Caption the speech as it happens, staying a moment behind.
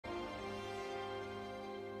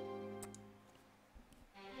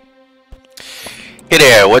Hey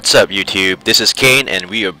there, what's up YouTube? This is Kane and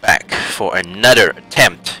we are back for another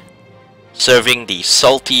attempt serving the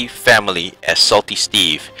Salty family as Salty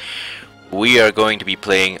Steve. We are going to be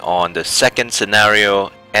playing on the second scenario,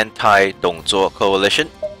 Anti-Dongzuo Coalition.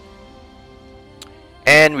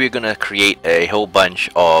 And we're gonna create a whole bunch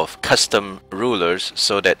of custom rulers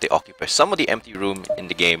so that they occupy some of the empty room in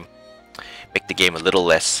the game, make the game a little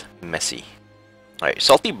less messy. Alright,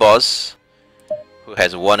 Salty Boss, who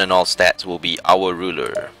has one and all stats, will be our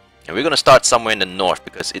ruler. And we're gonna start somewhere in the north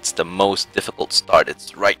because it's the most difficult start.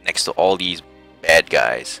 It's right next to all these bad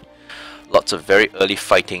guys. Lots of very early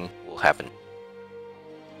fighting will happen.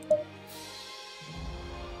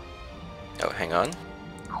 Oh, hang on.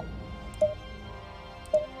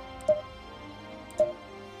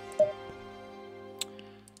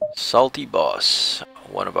 Salty Boss,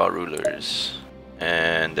 one of our rulers.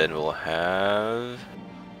 And then we'll have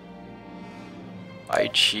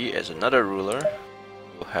Aichi as another ruler.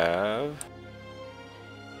 We'll have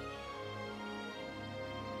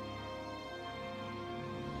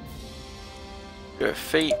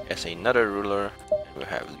Fei as another ruler, and we'll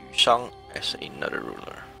have Liu Shang as another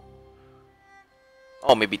ruler.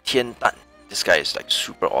 Oh, maybe Tian Dan. This guy is like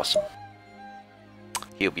super awesome.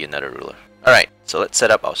 He'll be another ruler. Alright, so let's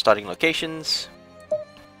set up our starting locations.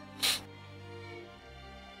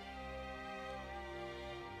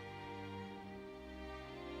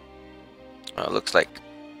 Looks like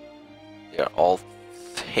they are all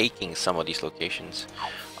taking some of these locations.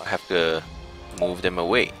 I have to move them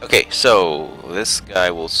away. Okay, so this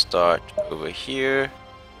guy will start over here.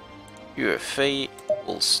 Fei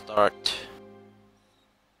will start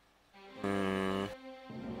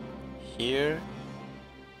here.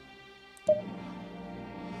 And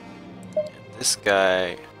this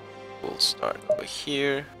guy will start over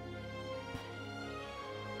here.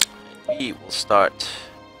 And we will start.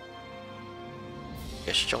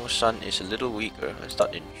 Yes, Zhongshan is a little weaker. Let's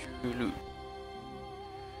start in Chulu.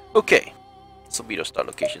 Okay, this will be the start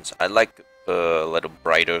locations. I like a little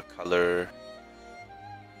brighter color.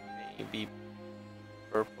 Maybe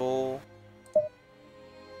purple.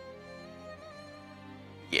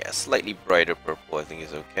 Yeah, slightly brighter purple I think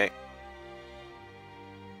is okay.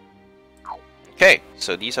 Okay,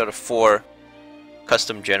 so these are the 4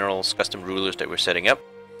 custom generals, custom rulers that we're setting up.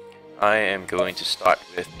 I am going to start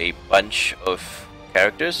with a bunch of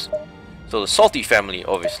characters. So the Salty family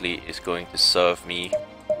obviously is going to serve me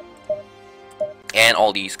and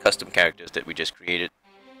all these custom characters that we just created.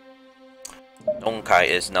 Dongkai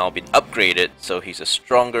is now been upgraded, so he's a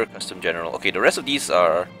stronger custom general. Okay, the rest of these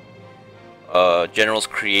are generals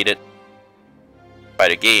created by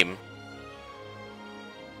the game,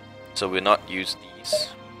 so we'll not use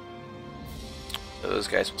these. So those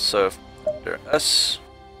guys will serve under us.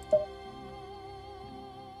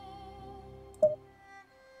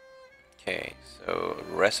 Okay, so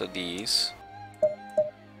the rest of these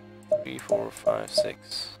 3, 4, 5,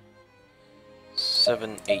 6,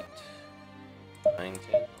 7, 8, 9,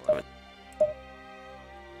 10, 11.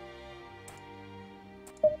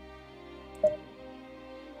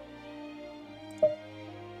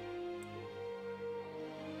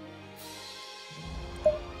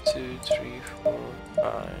 Two, 3, 4,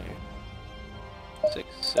 5, 6,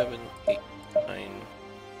 7, 8, 9, 10,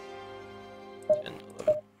 11.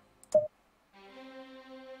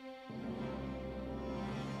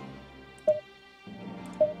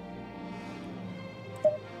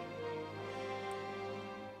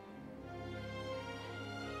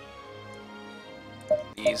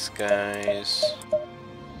 These guys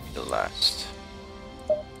the last,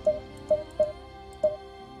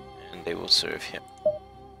 and they will serve him.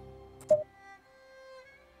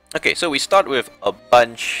 Okay, so we start with a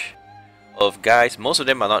bunch of guys. Most of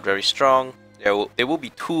them are not very strong. There will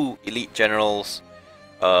be 2 elite generals,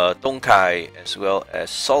 Dongkai as well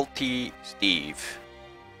as Salty Steve.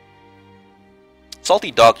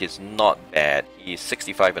 Salty Dawg is not bad. He's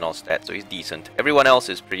 65 in all stats, so he's decent. Everyone else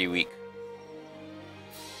is pretty weak.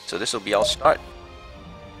 So this will be our start.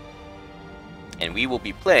 And we will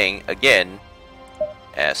be playing again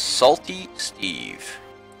as Salty Steve.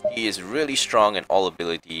 He is really strong in all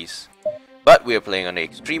abilities, but we are playing on the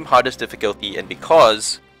extreme hardest difficulty, and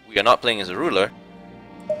because we are not playing as a ruler,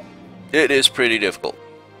 it is pretty difficult.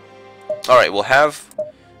 Alright, we'll have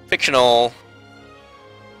fictional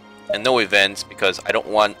and no events because I don't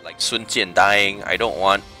want like Sun Jian dying, I don't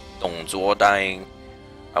want Dongzuo dying.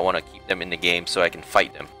 I want to keep them in the game so I can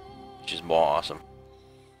fight them, which is more awesome.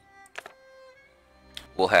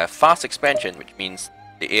 We'll have fast expansion, which means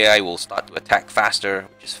the AI will start to attack faster,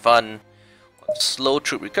 which is fun. We'll have slow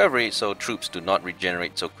troop recovery, so troops do not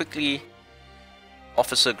regenerate so quickly.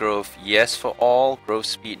 Officer growth, yes for all. Growth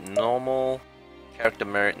speed, normal. Character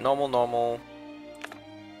merit, normal, normal.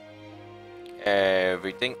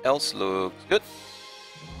 Everything else looks good.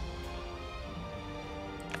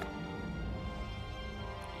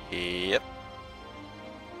 Yep.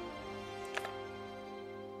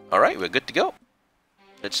 Alright, we're good to go.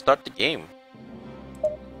 Let's start the game.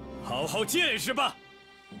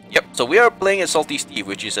 Yep, so we are playing as Salty Steve,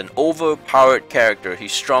 which is an overpowered character.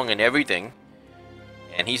 He's strong in everything.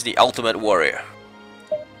 And he's the ultimate warrior.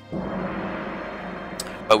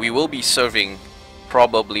 But we will be serving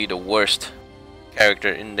probably the worst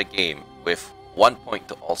character in the game with 1 point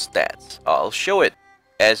to all stats. I'll show it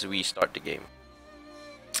as we start the game.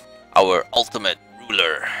 Our ultimate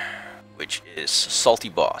ruler, which is Salty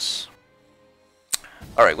Boss.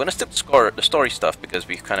 Alright, we're gonna skip the story stuff because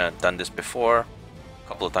we've kind of done this before. A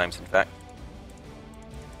couple of times, in fact.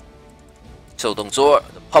 So Dongzor,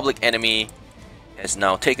 the public enemy, has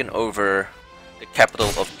now taken over the capital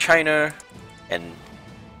of China and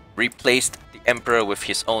replaced the emperor with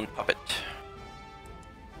his own puppet.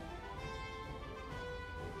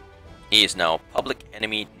 He is now public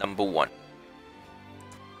enemy number 1.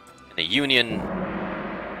 And a union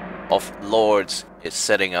of lords is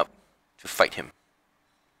setting up to fight him.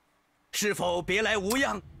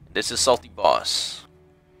 This is Salty Boss.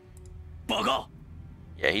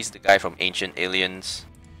 Yeah, he's the guy from Ancient Aliens.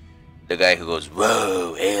 The guy who goes,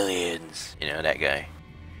 "Whoa, aliens!" You know, that guy.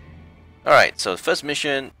 Alright, so first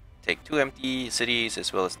mission, take 2 empty cities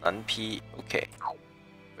as well as Nanpi. Okay.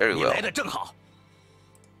 Very well.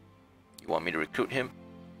 You want me to recruit him?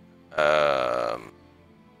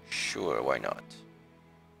 Sure, why not?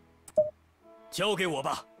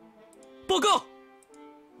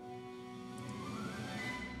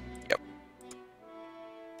 Yep.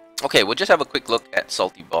 Okay, we'll just have a quick look at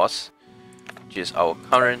Salty Boss, which is our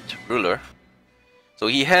current ruler. So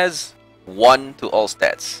he has 1 to all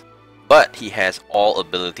stats, but he has all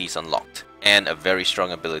abilities unlocked, and a very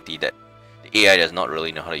strong ability that the AI does not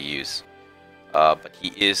really know how to use. But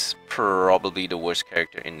he is probably the worst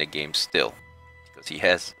character in the game still, because he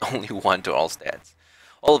has only 1 to all stats.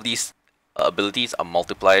 All of these abilities are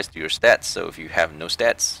multipliers to your stats, so if you have no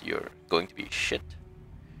stats, you're going to be shit.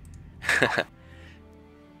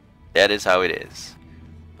 That is how it is.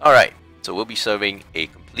 Alright, so we'll be serving a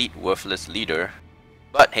complete worthless leader,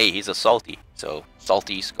 but hey, he's a Salty, so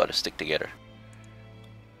Salties gotta stick together.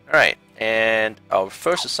 Alright, and our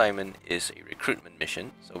first assignment is a recruitment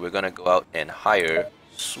mission, so we're gonna go out and hire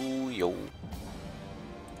Suyo.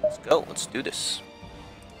 Let's go, let's do this.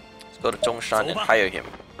 Let's go to Zhongshan and hire him.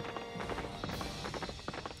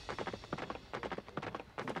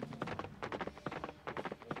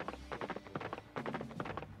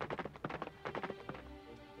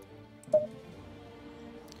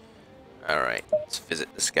 Alright, let's visit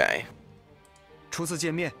this guy. 初次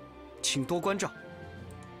见面，请多关照。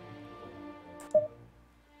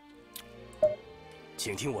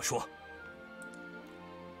请听我说，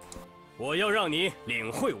我要让你领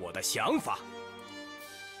会我的想法。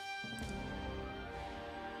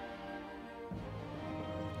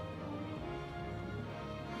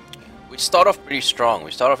We start off pretty strong.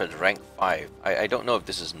 We start off at rank 5. I don't know if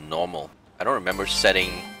this is normal. I don't remember setting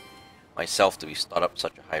myself to be start up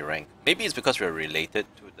such a high rank. Maybe it's because we're related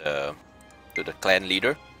to the clan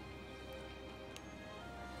leader.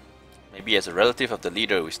 Maybe as a relative of the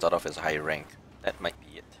leader, we start off as a high rank. That might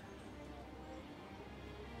be it.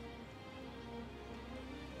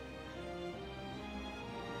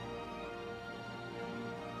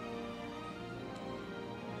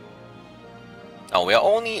 Now we are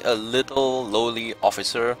only a little lowly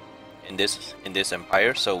officer in this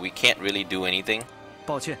empire, so we can't really do anything.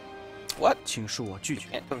 抱歉， What? 请恕我拒绝。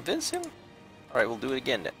 Can't convince him? Alright, we'll do it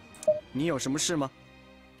again then. 你有什么事吗？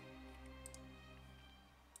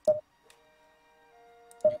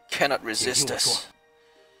 You cannot resist us.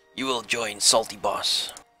 You will join Salty Boss.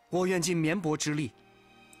 我愿尽绵薄之力。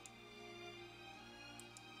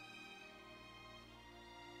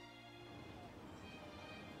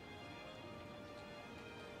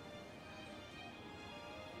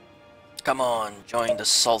 Come on, join the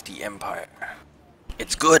Salty Empire.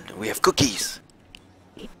 It's good, we have cookies.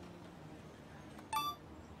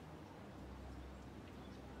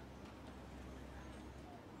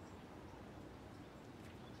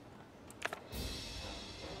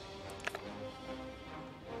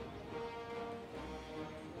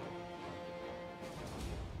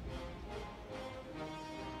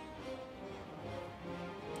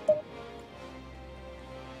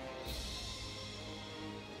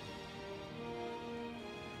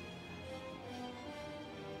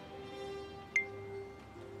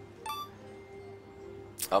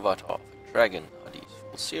 Avatar of a Dragon. Are these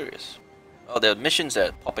full serious? Oh, there are missions that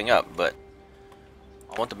are popping up, but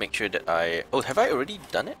I want to make sure that I... Oh, have I already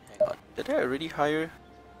done it? Hang on. Did I already hire...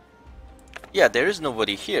 Yeah, there is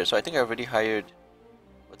nobody here, so I think I already hired...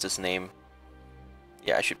 What's his name?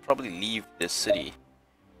 Yeah, I should probably leave this city.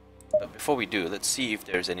 But before we do, let's see if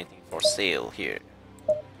there's anything for sale here.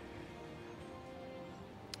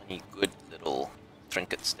 Any good little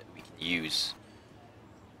trinkets that we can use.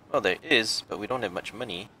 Well, there is, but we don't have much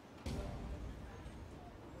money.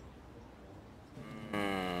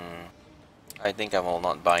 I think I will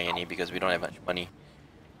not buy any because we don't have much money.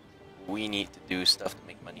 We need to do stuff to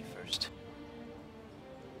make money first.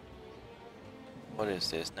 What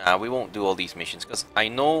is this? Nah, we won't do all these missions because I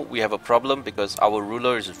know we have a problem because our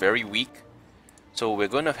ruler is very weak. So we're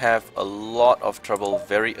going to have a lot of trouble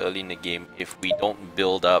very early in the game if we don't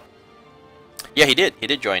build up. Yeah, he did. He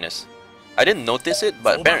did join us. I didn't notice it,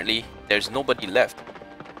 but apparently there's nobody left.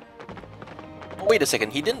 Oh, wait a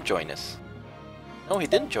second. He didn't join us. No, he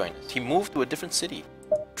didn't join us. He moved to a different city.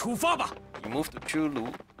 出发吧! He moved to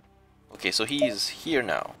Chulu. Okay, so he is here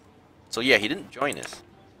now. So yeah, he didn't join us.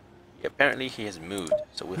 Yeah, apparently he has moved,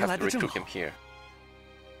 so we'll have to recruit him here.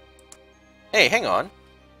 Hey, hang on.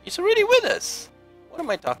 He's already with us. What am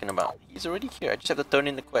I talking about? He's already here. I just have to turn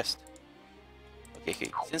in the quest. Okay.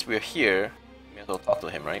 Since we're here, we may as well talk to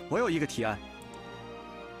him, right? 我有一个提案。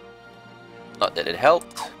 Not that it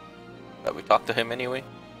helped, but we talked to him anyway.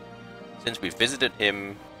 Since we visited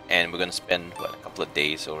him, and we're gonna spend what, a couple of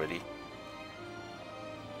days already.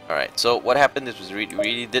 Alright, so what happened is we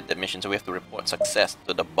really did the mission, so we have to report success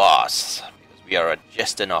to the boss because we are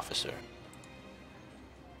just an officer.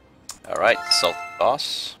 Alright, Salty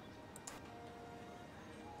boss.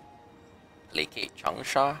 Placate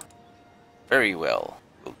Changsha. Very well.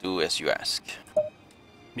 We'll do as you ask.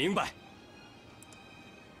 明白。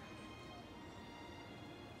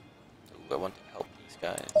 Ooh, I want to help these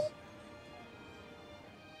guys.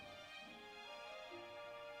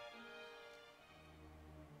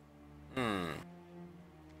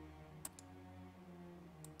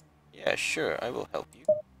 Yeah, sure, I will help you.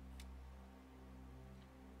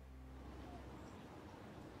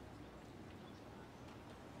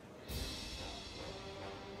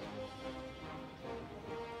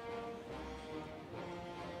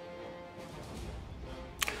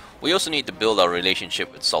 We also need to build our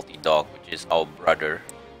relationship with Salty Dawg, which is our brother.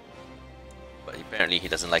 But apparently he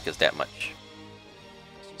doesn't like us that much.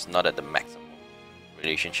 He's not at the maximum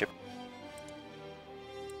relationship.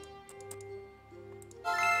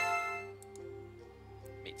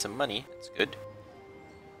 Made some money, that's good.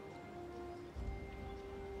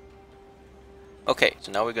 Okay,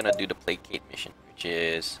 so now we're gonna do the placate mission, which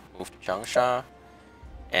is move to Changsha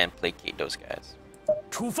and placate those guys.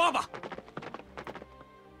 出发吧!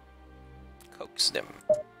 Coax them.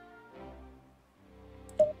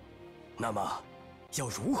 那么，要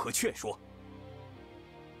如何劝说？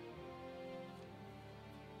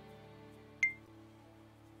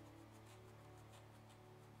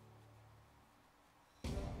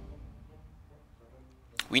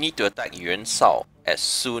 We need to attack Yuan Sao as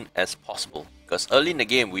soon as possible. Because early in the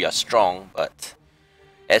game we are strong, but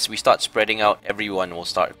as we start spreading out, everyone will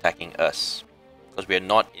start attacking us. Because we are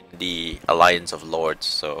not in the Alliance of Lords,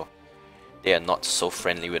 so they are not so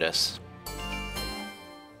friendly with us.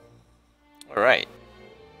 Alright.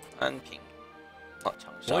 And King. Not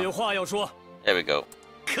我有 Changsha. 话要说。 There we go.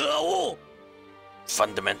 可恶！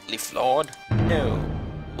 Fundamentally flawed? No.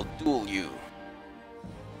 We'll duel you.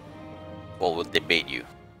 Or we'll debate you.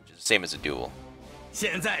 Which is the same as a duel.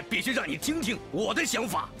 现在必须让你听听我的想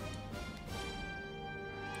法。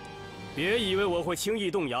别以为我会轻易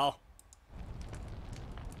动摇。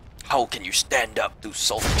 How can you stand up to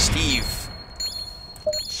Salty Steve?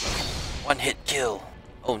 One hit kill.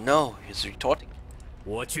 Oh no, he's retorting.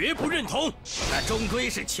 我绝不认同。那终归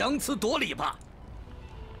是强词夺理吧。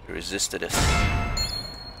 He resisted us.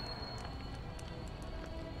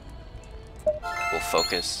 We'll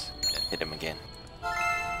focus and hit him again.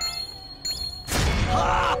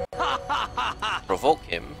 Provoke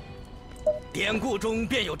him. 典故中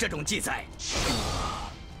便有这种记载。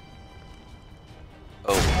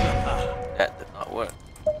 Oh, that did not work.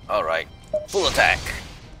 Alright, full attack.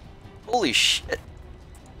 Holy shit.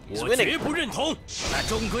 He's 我绝 winning. 不认同。那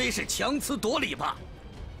终归是强词夺理吧。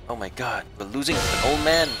 Oh my god, we're losing to an old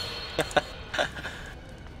man.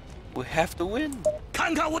 We have to win.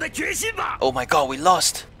 看看我的决心吧。 Oh my god, we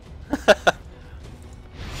lost.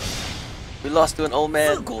 We lost to an old 自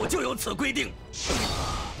man. 古就有此规定。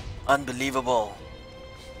 Unbelievable.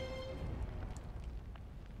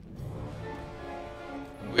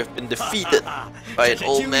 We have been defeated by 这 an 是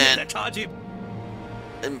old 经验的 man. 差距。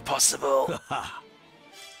Impossible.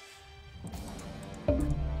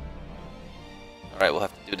 Alright, we'll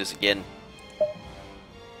have to do this again.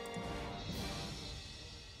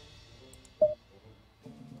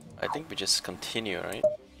 I think we just continue, right?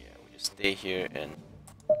 Yeah, we just stay here and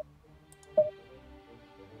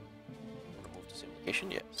move to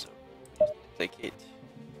simplification. Yeah, so we just placate.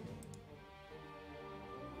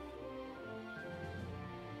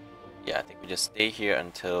 Yeah, I think we just stay here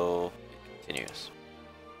until it continues.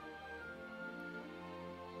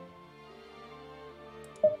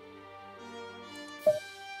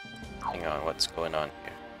 Hang on, what's going on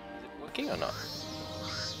here? Is it working or not?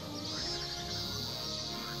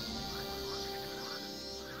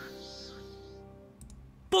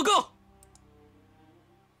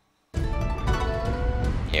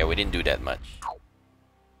 Yeah, we didn't do that much.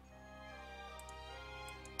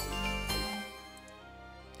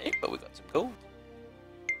 Hey, but we got some gold.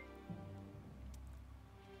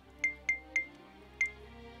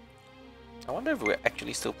 I wonder if we're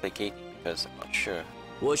actually still placating because I'm not sure.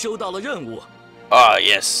 我收到了任务。 Ah,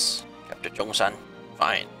 yes. Capture Zhongshan.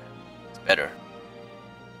 Fine. It's better.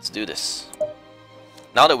 Let's do this.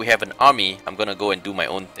 Now that we have an army, I'm gonna go and do my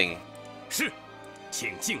own thing. 是，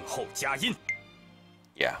请静候佳音。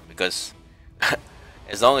 Yeah, because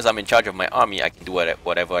as long as I'm in charge of my army, I can do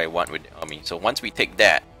whatever I want with the army. So once we take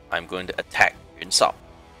that, I'm going to attack Yuan Shao.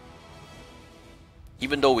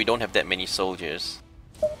 Even though we don't have that many soldiers,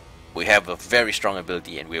 we have a very strong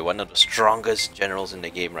ability and we're one of the strongest generals in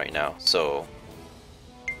the game right now. So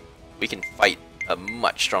we can fight a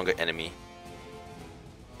much stronger enemy.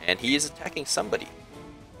 And he is attacking somebody.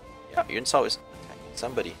 Yeah, Yuan Shao is attacking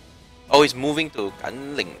somebody. Oh, he's moving to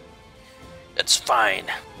Ganling. That's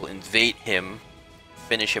fine. We'll invade him,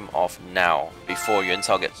 finish him off now, before Yuan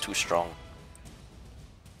Shao gets too strong.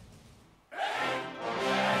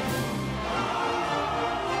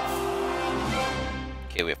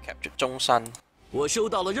 Okay, we have captured Zhongshan. 我收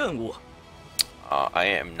到了任务。 I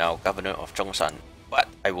am now governor of Zhongshan, but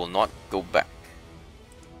I will not go back.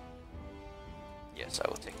 Yes, I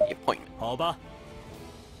will take the appointment 好吧，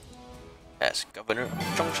 as governor of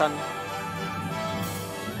Zhongshan.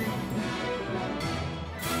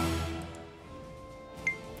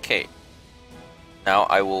 Okay, now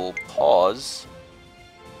I will pause.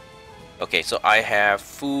 Okay, so I have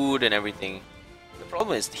food and everything. The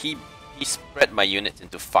problem is he spread my units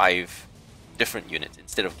into 5 different units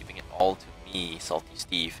instead of giving it all to me, Salty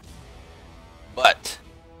Steve. But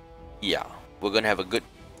yeah, we're gonna have a good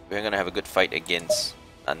fight against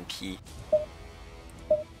Nanpi.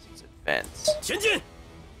 Let's advance. 前进！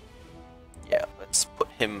 Yeah, let's put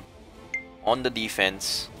him on the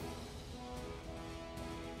defense.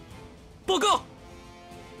 报告。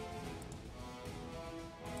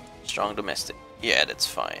 Strong domestic. Yeah, that's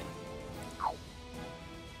fine.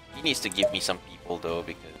 He needs to give me some people though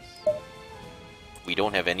because we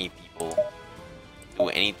don't have any people do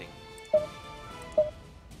anything.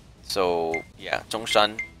 So yeah,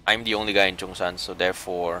 Zhongshan. I'm the only guy in Zhongshan, so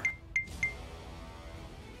therefore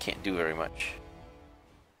can't do very much.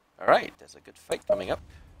 Alright, there's a good fight coming up.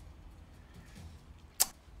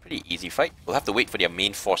 Pretty easy fight. We'll have to wait for their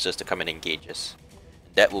main forces to come and engage us.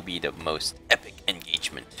 That will be the most epic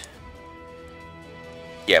engagement.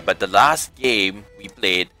 Yeah, but the last game we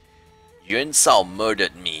played, Yuan Shao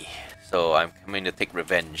murdered me. So I'm coming to take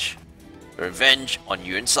revenge. Revenge on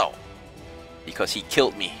Yuan Shao. Because he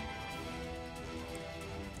killed me.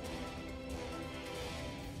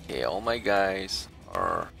 Okay, all my guys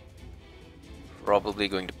are probably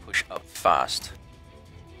going to push up fast.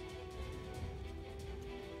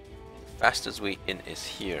 The fastest way in is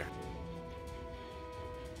here.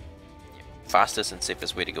 Yeah, fastest and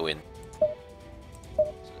safest way to go in.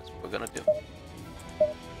 So that's what we're gonna do.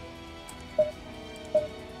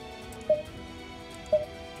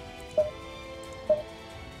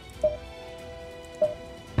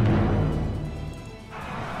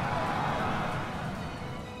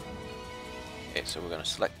 Okay, so we're gonna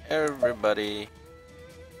select everybody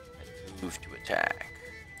and move to attack.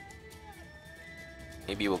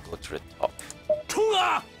 Maybe we'll go to the top. 冲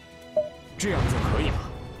啊！这样就可以了。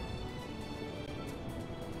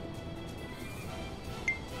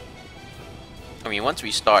 I mean, once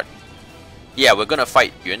we start, yeah, we're gonna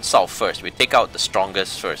fight Yuan Shao first. We take out the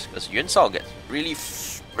strongest first, because Yuan Shao gets really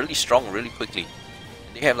strong really quickly.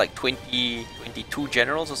 And they have like 22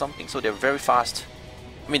 generals or something, so they're very fast.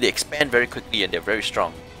 I mean, they expand very quickly and they're very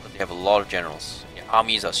strong, but they have a lot of generals. Their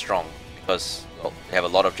armies are strong because, well, they have a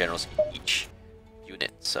lot of generals in each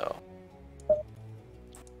unit. So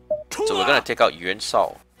we're gonna take out Yuan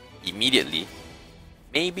Shao immediately,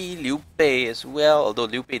 Maybe Liu Bei as well, although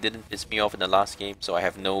Liu Bei didn't piss me off in the last game, so I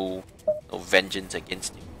have no vengeance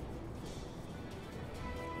against him.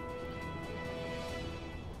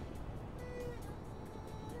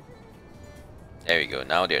 There we go,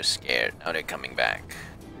 now they're scared, now they're coming back.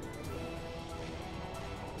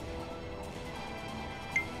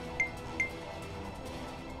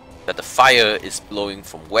 But the fire is blowing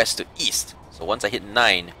from west to east, so once I hit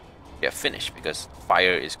 9, they're finished because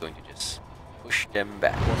fire is going to just push them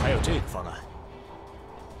back. 我还有这个方案。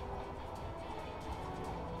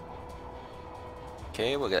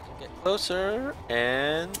 Okay, we're gonna get closer,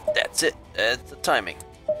 and that's it. That's the timing.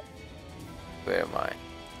 Where am I?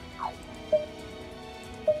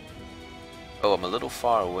 Oh, I'm a little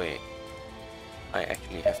far away. I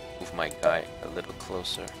actually have to move my guy a little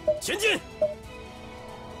closer. 前进！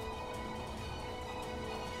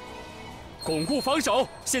巩固防守，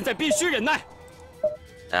现在必须忍耐。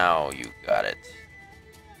 Now you got it.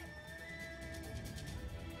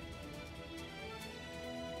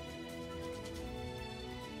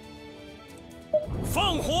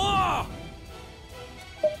 放火！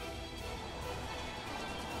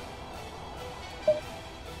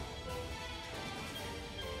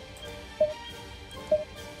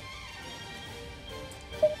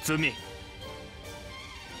遵命。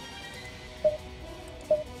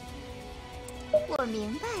我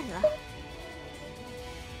明白了。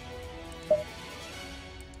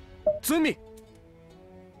遵命。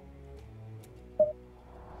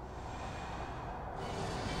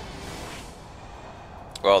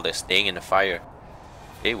 Well, they're staying in the fire.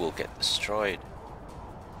 They will get destroyed. "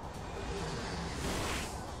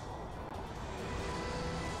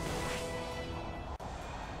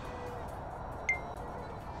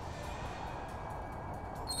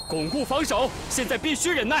巩固防守，现在必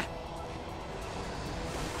须忍耐。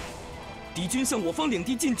敌军向我方领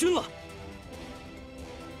地进军了。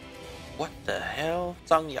 What the hell?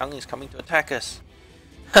 Zhang Yang is coming to attack us.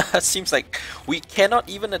 Seems like we cannot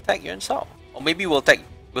even attack Yuan Shao. Or maybe we'll take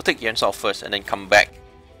Yuan Shao first and then come back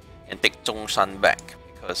and take Zhongshan back,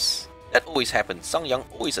 because that always happens. Zhang Yang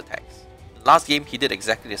always attacks. The last game he did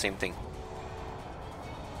exactly the same thing.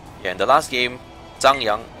 Yeah, in the last game, Zhang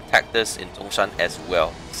Yang attacked us in Zhongshan as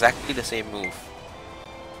well. Exactly the same move.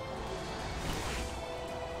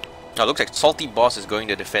 Now looks like Salty Boss is going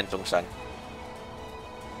to defend Zhongshan.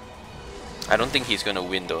 I don't think he's gonna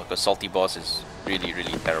win though, because Salty Boss is really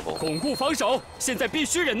terrible. 巩固防守，现在必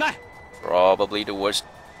须忍耐。 Probably the worst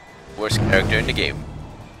character in the game.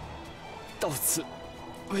 到此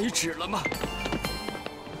为止了吗？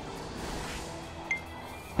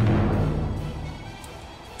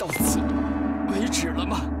到此为止了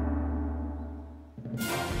吗？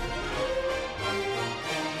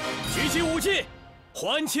举起武器，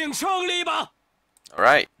欢庆胜利吧！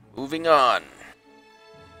 Alright, moving on.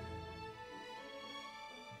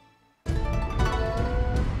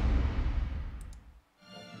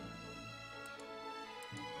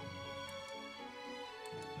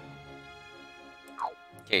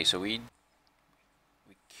 Okay, so we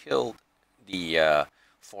killed the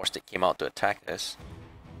force that came out to attack us,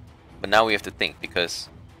 but now we have to think, because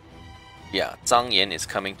yeah, Zhang Yan is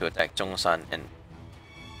coming to attack Zhongshan, and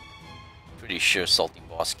pretty sure Salty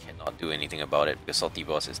Boss cannot do anything about it because Salty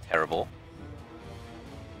Boss is terrible.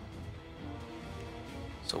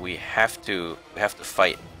 So we have to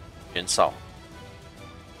fight Yuan Shao.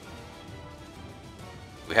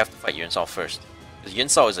 We have to fight Yuan Shao first, because Yuan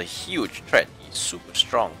Shao is a huge threat. He's super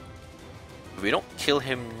strong. If we don't kill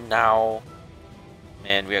him now,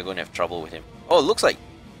 man, we are going to have trouble with him. Oh, it looks like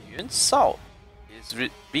Yuan Shao is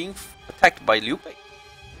being attacked by Liu Bei.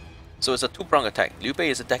 So it's a two-pronged attack. Liu Bei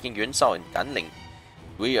is attacking Yuan Shao in Danling.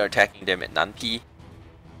 We are attacking them at Nanpi.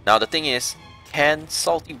 Now the thing is, can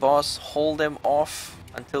Salty Boss hold them off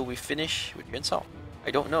until we finish with Yuan Shao?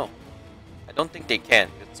 I don't know. I don't think they can,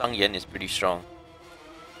 because Zhang Yan is pretty strong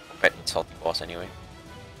compared to Salty Boss anyway.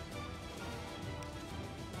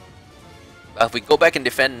 But if we go back and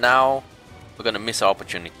defend now, we're gonna miss our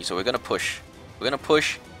opportunity. So we're gonna push. We're gonna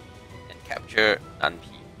push and capture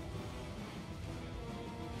Nanpi.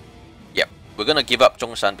 Yep, we're gonna give up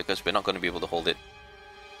Zhongshan because we're not gonna be able to hold it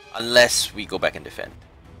unless we go back and defend,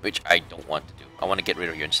 which I don't want to do. I want to get rid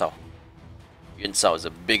of Yuan Shao. Yuan Shao is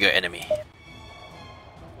a bigger enemy.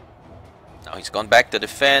 Now he's gone back to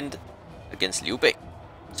defend against Liu Bei,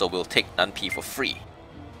 so we'll take Nanpi for free,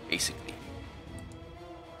 basically.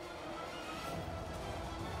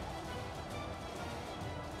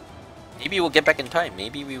 Maybe we'll get back in time.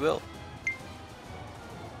 Maybe we will.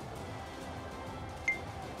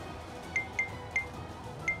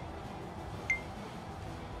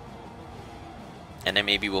 And then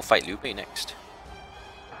maybe we'll fight Liu Bei next.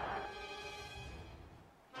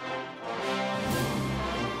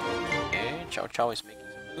 Chow Chow is making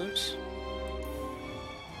some moves.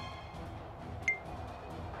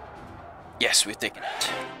 Yes, we've taken it.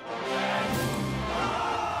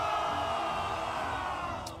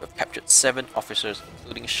 We've captured 7 officers,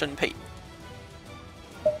 including Shen Pei.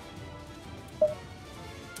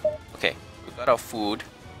 Okay, we've got our food.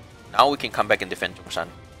 Now we can come back and defend Zhongshan.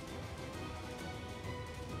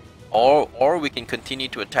 Or we can continue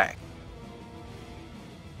to attack.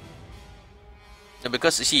 Now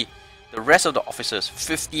because you see, the rest of the officers,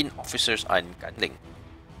 15 officers are in Ganling.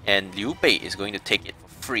 And Liu Bei is going to take it for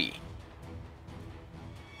free.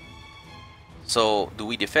 So do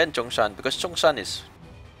we defend Zhongshan? Because Zhongshan is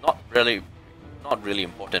not really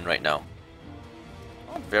important right now.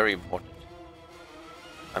 Not very important.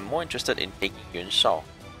 I'm more interested in taking Yuan Shao.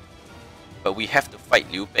 But we have to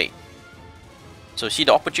fight Liu Bei. So see,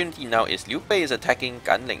 the opportunity now is Liu Bei is attacking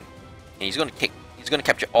Ganling. And he's gonna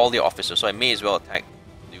capture all the officers, so I may as well attack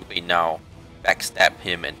Liu Bei now, backstab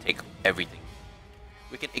him and take everything.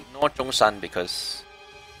 We can ignore Zhongshan because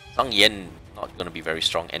Zhang Yan not gonna be very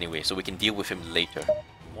strong anyway, so we can deal with him later.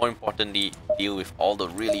 More importantly, deal with all the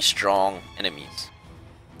really strong enemies.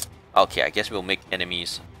 Okay, I guess we'll make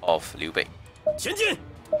enemies of Liu Bei. 前进！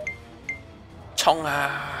 冲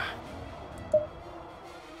啊!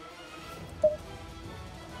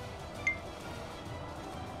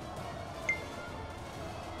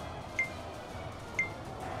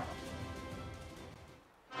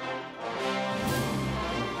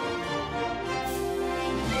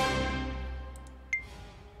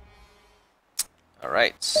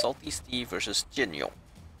 Alright, Salty Steve versus Jian Yong.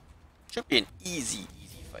 Should be an easy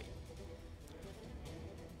fight.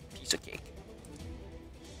 Piece of cake.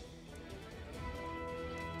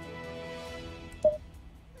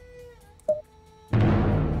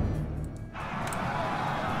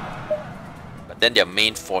 But then their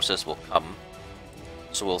main forces will come.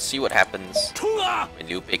 So we'll see what happens when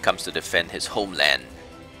Liu Bei comes to defend his homeland.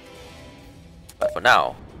 But for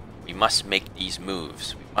now, we must make these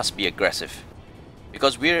moves. We must be aggressive.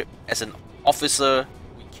 Because we're, as an officer,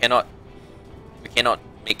 we cannot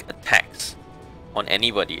make attacks on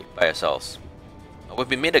anybody by ourselves. We've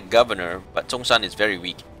been made a governor, but Zhongshan is very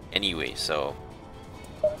weak anyway, so...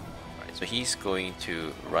 Alright, so he's going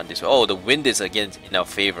to run this way. Oh, the wind is again in our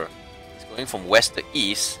favor. It's going from west to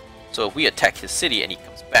east, so if we attack his city and he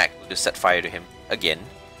comes back, we'll just set fire to him again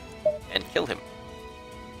and kill him.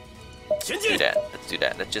 Let's do that. Let's do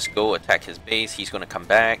that. Let's just go attack his base. He's gonna come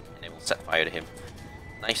back, and then we'll set fire to him.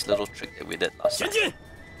 Nice little trick that we did last time. 前进！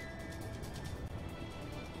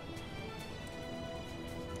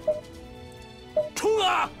 冲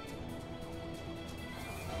啊！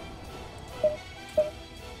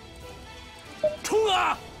 冲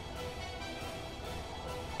啊！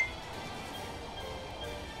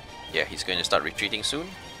 Yeah, he's going to start retreating soon.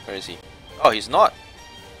 Where is he? Oh, he's not.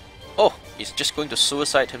 Oh, he's just going to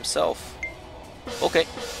suicide himself. Okay,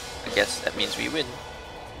 I guess that means we win.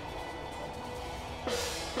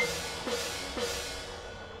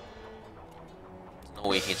 No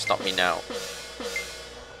way he can stop me now.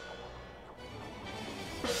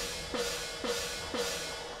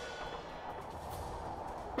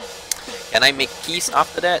 Can I make peace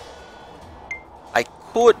after that? I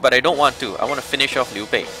could, but I don't want to. I want to finish off Liu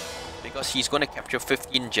Bei. Because he's going to capture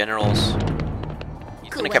 15 generals.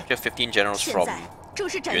 He's going to capture 15 generals from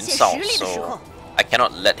Yuan Shao, so I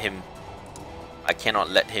cannot let him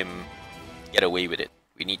get away with it.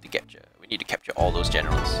 We need to capture all those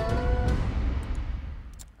generals.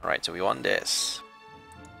 Alright, so we want this.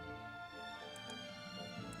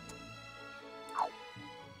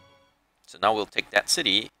 So now we'll take that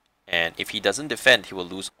city, and if he doesn't defend, he will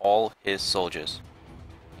lose all his soldiers.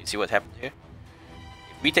 You see what happened here?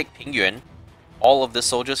 If we take Pingyuan, all of the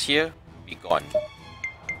soldiers here will be gone.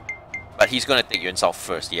 But he's gonna take Yuan Shao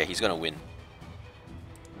first. Yeah, he's gonna win.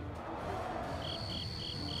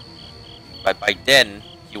 But by then,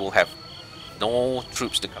 he will have no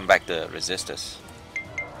troops to come back to resist us.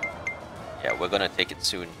 Yeah, we're gonna take it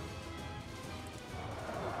soon.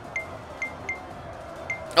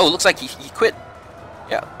 Oh, looks like he quit.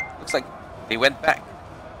 Yeah, looks like they went back.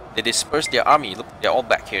 They dispersed their army. Look, they're all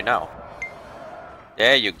back here now.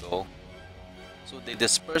 There you go. So they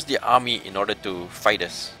dispersed their army in order to fight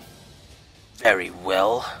us. Very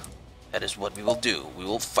well. That is what we will do. We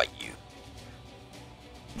will fight you.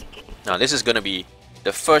 Now this is gonna be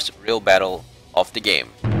the first real battle of the game.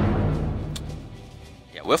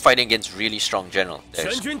 Yeah, we're fighting against really strong generals.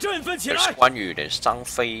 There's Guan Yu, there's Zhang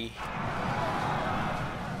Fei.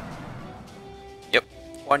 Yep,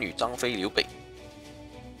 Guan Yu, Zhang Fei, Liu Bei.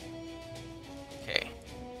 Okay.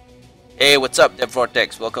 Hey, what's up, Dev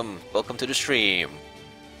Vortex? Welcome to the stream.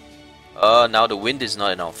 Now the wind is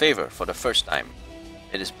not in our favor for the first time.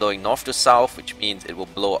 It is blowing north to south, which means it will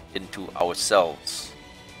blow into ourselves.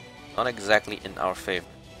 Not exactly in our favor.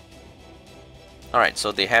 Alright,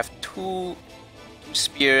 so they have two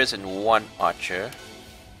spears and one archer.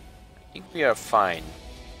 I think we are fine.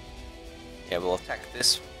 Yeah, we'll attack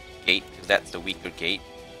this gate, because that's the weaker gate.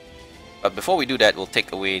 But before we do that, we'll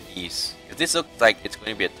take away these. Because this looks like it's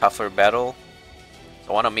going to be a tougher battle.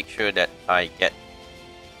 So I want to make sure that I get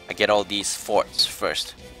all these forts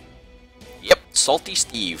first. Yep, Salty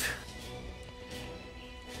Steve.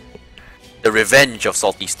 The revenge of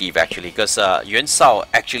Salty Steve, actually, because Yuan Shao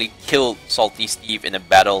actually killed Salty Steve in a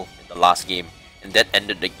battle in the last game, and that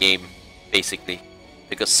ended the game, basically,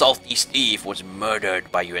 because Salty Steve was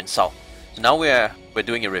murdered by Yuan Shao. So now we're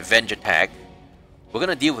doing a revenge attack. We're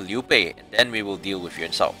gonna deal with Liu Bei, and then we will deal with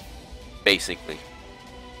Yuan Shao, basically.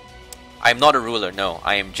 I'm not a ruler, no.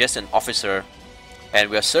 I am just an officer, and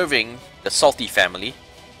we are serving the Salty family.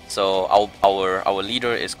 So our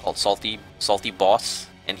leader is called Salty Boss,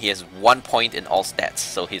 and he has 1 point in all stats.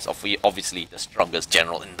 So he's obviously the strongest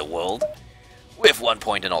general in the world, with 1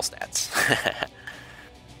 point in all stats.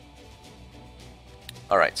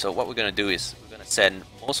 Alright, so what we're gonna do is we're gonna send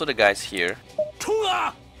most of the guys here,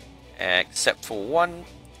 except for one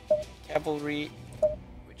cavalry,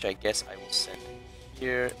 which I guess I will send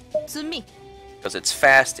here. Because it's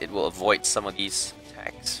fast, it will avoid some of these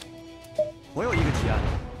attacks. 我有一个提案。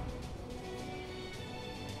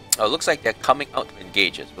 Oh, it looks like they're coming out to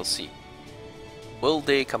engage us. We'll see. Will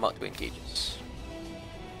they come out to engage us?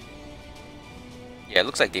 Yeah, it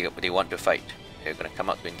looks like they want to fight. They're gonna come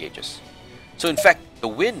out to engage us. So in fact, the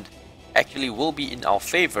wind actually will be in our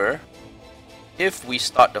favor if we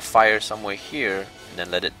start the fire somewhere here and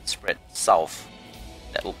then let it spread south.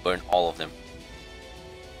 That will burn all of them.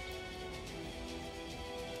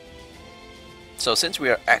 So since we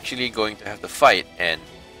are actually going to have the fight, and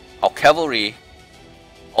our cavalry,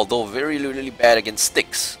 although really bad against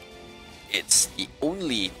sticks, it's the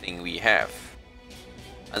only thing we have.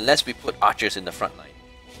 Unless we put archers in the front line,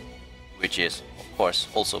 which is, of course,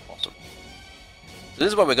 also possible. So this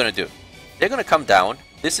is what we're going to do. They're going to come down.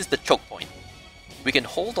 This is the choke point. We can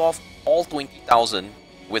hold off all 20,000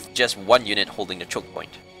 with just one unit holding the choke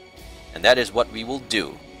point. And that is what we will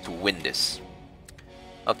do to win this.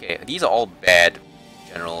 Okay, these are all bad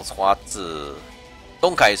generals. Hua Zi.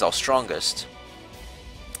 Dongkai is our strongest.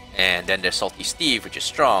 And then there's Salty Steve, which is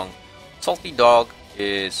strong. Salty Dawg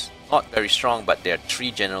is not very strong, but there are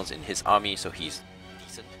 3 generals in his army, so he's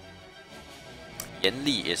decent. Yan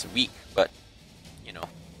Li is weak, but, you know.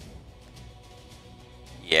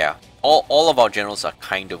 Yeah, all of our generals are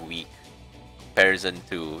kind of weak in comparison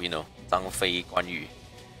to, you know, Zhang Fei, Guan Yu.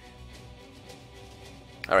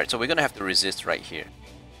 Alright, so we're gonna have to resist right here.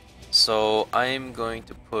 So I'm going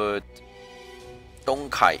to put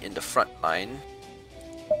Dongkai in the front line.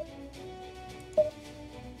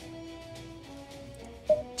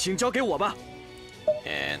 请交给我吧。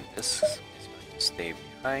 And this is going to stay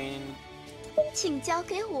behind. 请交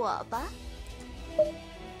给我吧。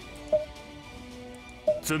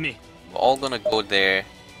遵命。 We're all gonna go there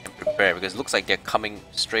and prepare because it looks like they're coming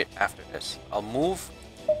straight after this. I'll move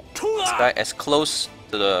this guy as close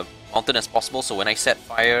to the mountain as possible, so when I set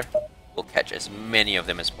fire, we'll catch as many of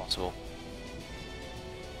them as possible.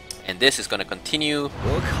 And this is gonna continue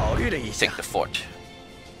我考虑了一 to 下 take the fort.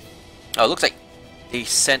 Oh, it looks like they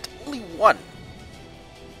sent only one.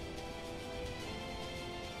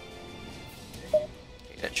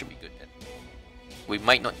 Okay, that should be good then. We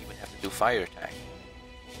might not even have to do fire attack.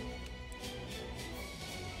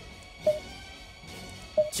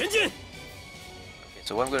 前进！ Okay,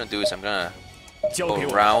 so what I'm gonna do is I'm gonna 交 go 给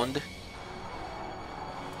我。 around.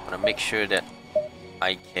 I'm gonna make sure that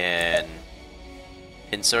I can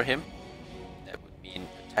pincer him. That would mean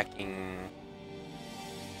attacking.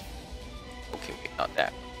 Okay, wait, not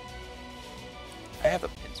that. I have a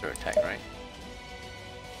pincer attack, right?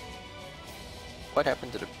 What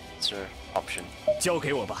happened to the pincer option? 交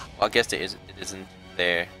给我吧。 Well, I guess it isn't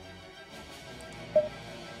there.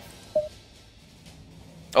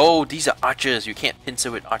 Oh, these are archers. You can't pincer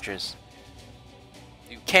with archers.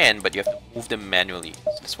 You can, but you have to move them manually.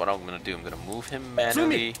 So that's what I'm gonna do. I'm gonna move him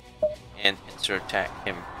manually and pincer attack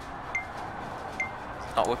him.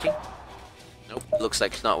 Not working? Nope, looks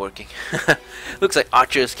like it's not working. Looks like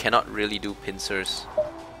archers cannot really do pincers.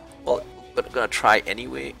 Well, we're gonna try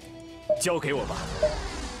anyway. 交给我吧。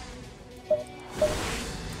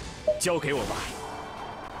交给我吧。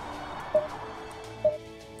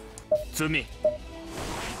遵命。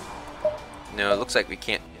 No, it looks like we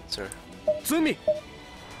can't pincer. 遵命。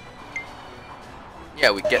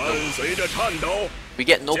 Yeah, we get 伴随着颤抖， We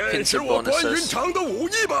get no 见 pincer 识我关云 bonuses. 长的武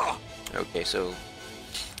艺吧！ Okay, so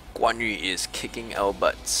Guan Yu is kicking our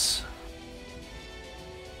butts.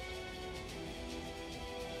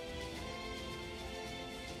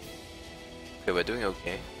 Okay, we're doing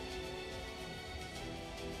okay.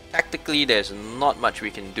 Tactically, there's not much we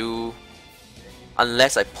can do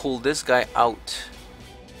unless I pull this guy out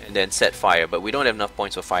and then set fire, but we don't have enough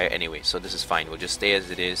points for fire anyway, so this is fine. We'll just stay as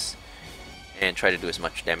it is and try to do as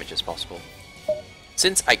much damage as possible.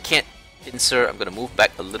 Since I can't pincer, I'm gonna move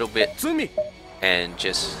back a little bit 遵命。 and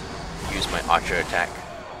just use my archer attack.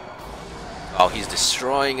 Oh, he's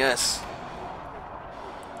destroying us.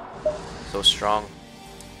 So strong.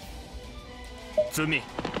 遵命。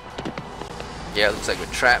 Yeah, it looks like we're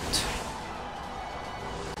trapped.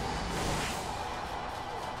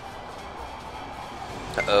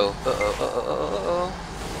 Uh-oh, uh-oh, uh-oh, uh-oh.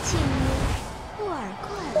 静茹，布尔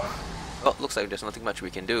过来。 Oh, looks like there's nothing much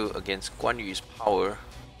we can do against Guan Yu's power.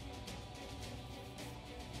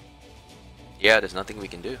 Yeah, there's nothing we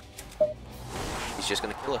can do. He's just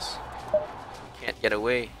gonna kill us. We can't get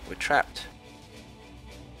away. We're trapped.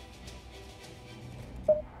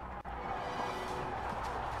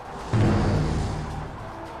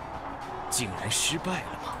 竟然失败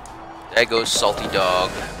了吗？ There goes Salty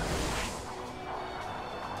Dawg.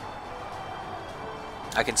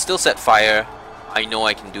 I can still set fire. I know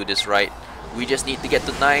I can do this right. We just need to get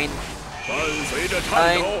to 9. 伴随着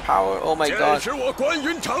颤 9 抖， power. Oh my 见 god. 识我关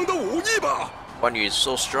云长的武艺吧！ Guan Yu is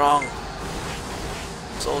so strong.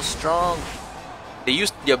 So strong. They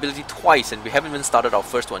used the ability twice and we haven't even started our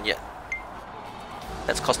first one yet.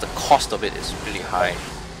 That's because the cost of it is really high.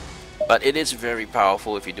 But it is very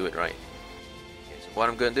powerful if you do it right. Okay, so what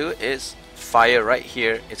I'm going to do is fire right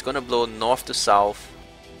here. It's going to blow north to south.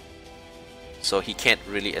 So he can't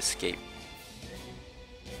really escape.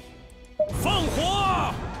 放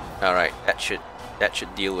火！ Alright, that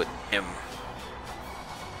should deal with him.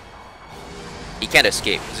 He can't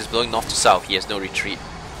escape. This is blowing north to south. He has no retreat.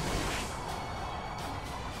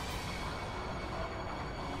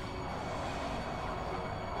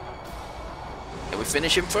 Can we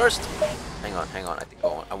finish him first? Hang on. I think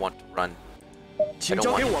I want to run. I 请 don't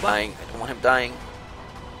交 want 给 him 我吧。 dying. I don't want him dying.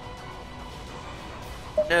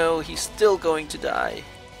 No, he's still going to die.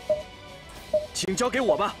 请交给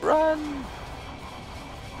我吧。 Run!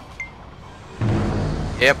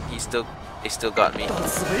 Yep, they still got me. 到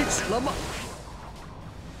此为止了吗？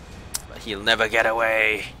 But he'll never get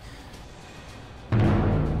away.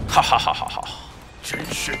 Ha ha ha ha ha. 真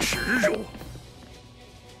是耻辱！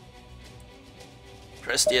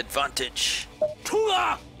 Press the advantage. 冲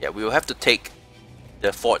啊！ Yeah, we will have to take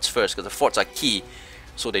the forts first because the forts are key,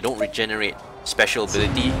 so they don't regenerate special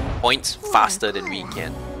ability points faster than we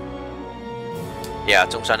can. Yeah,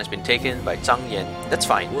 Zhongshan has been taken by Zhang Yan. That's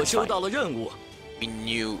fine. 我 That's 收 fine. 到了任务， We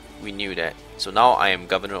knew that. So now I am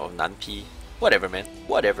governor of Nanpi. Whatever, man.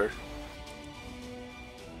 Whatever.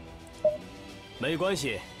 没关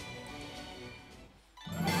系。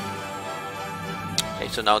 Okay,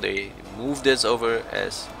 so now they moved us over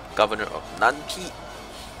as governor of Nanpi.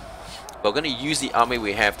 We're gonna use the army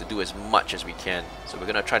we have to do as much as we can. So we're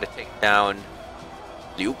gonna try to take down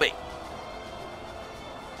Liu Bei.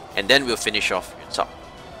 And then we'll finish off Yun Sao.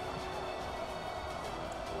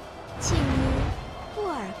 静茹，布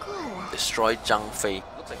尔过来。 Destroy Zhang Fei.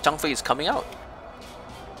 Looks like Zhang Fei is coming out.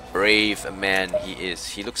 Brave man he is.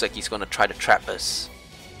 He looks like he's gonna try to trap us.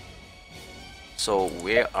 So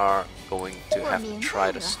we are going to have to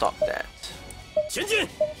try to stop that. 前进，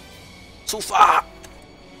 Too far!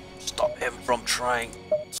 Stop him from trying.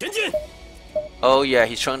 前进！ Oh yeah,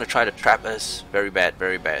 he's trying to trap us. Very bad,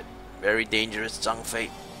 very bad. Very dangerous, Zhang Fei.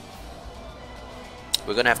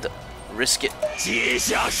 We're gonna have to risk it. 接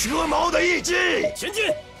下蛇矛的一击！前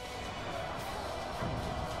进！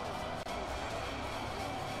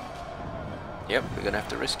 Yep, we're gonna have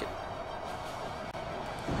to risk it.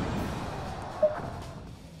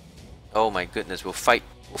 Oh my goodness, we'll fight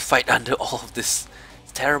under all of this.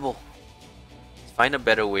 It's terrible. Let's find a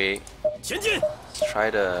better way. 前进！ Let's try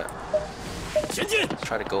to 前进！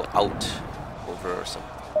 go out over or something.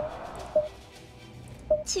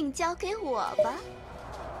 请交给我吧。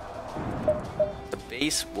 The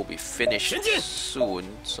base will be finished soon,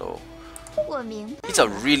 so 我明白 these are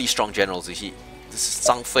really strong generals. This is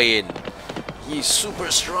Zhang Fei and he's super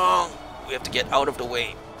strong. We have to get out of the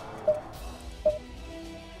way.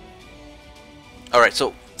 Alright,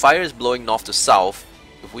 so fire is blowing north to south.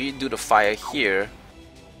 If we do the fire here,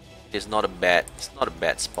 it's not a bad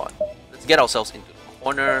spot. Let's get ourselves into the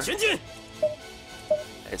corner 前进！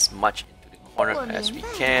 as much into the corner as we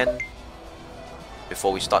can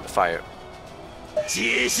before we start the fire.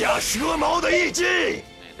 接下蛇矛的一击。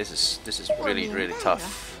 This is really tough.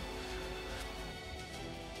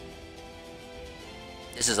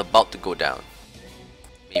 This is about to go down.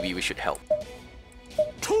 Maybe we should help.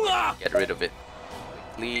 冲啊！ Get rid of it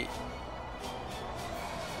quickly.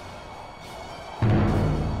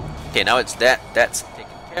 Okay, now it's that's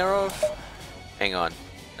taken care of. Hang on.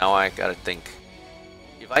 Now I gotta think.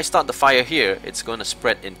 If I start the fire here, it's gonna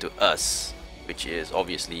spread into us, which is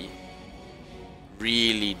obviously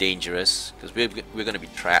really dangerous because we're gonna be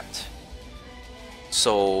trapped.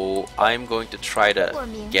 So I'm going to try to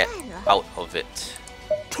get out of it.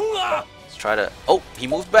 冲啊！ Let's try to. Oh, he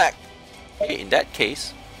moved back. Okay, in that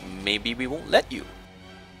case, maybe we won't let you.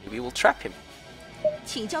 Maybe we'll trap him.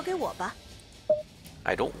 请交给我吧。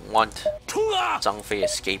 I don't want 冲啊！ Zhang Fei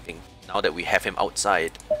escaping now that we have him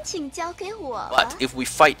outside. 请交给我吧。 But if we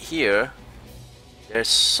fight here, there's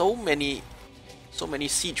so many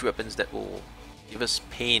siege weapons that will give us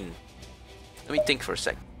pain. Let me think for a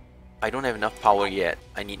sec. I don't have enough power yet.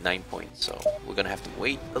 I need 9 points, so we're gonna have to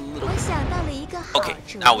wait a little 我 bit. 想到了一个好 Okay,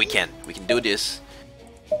 主 now we 意。 can. We can do this.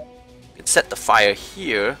 We can set the fire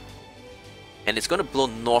here, and it's gonna blow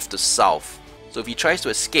north to south. So if he tries to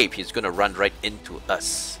escape, he's gonna run right into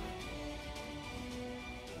us.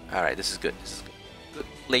 Alright, this is good. This is good. Good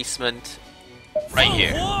placement. Right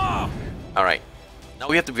here. 火！ Alright. Now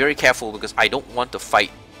we have to be very careful because I don't want to fight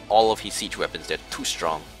all of his siege weapons. They're too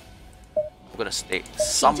strong. I'm gonna stay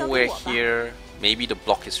somewhere here. Maybe to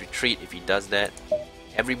block his retreat if he does that.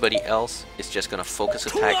 Everybody else is just gonna focus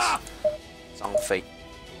attacks. Zhang Fei.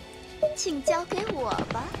 请交给我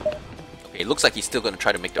吧。 Okay, it looks like he's still gonna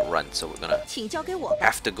try to make the run, so we're gonna 请交给我吧。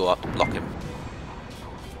 have to go up to block him.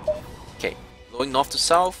 Okay, going north to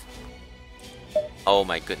south. Oh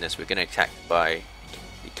my goodness, we're getting attacked by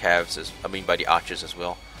the calves, by the archers as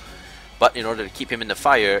well. But in order to keep him in the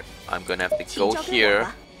fire, I'm gonna have to go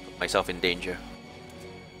here, put myself in danger.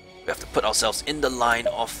 We have to put ourselves in the line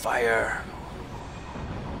of fire.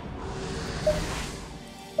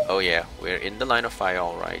 Oh yeah, we're in the line of fire,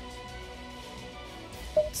 alright.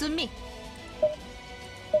 遵命。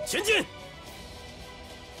 前进！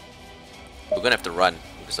 We're gonna have to run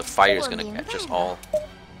because the fire is gonna catch us all.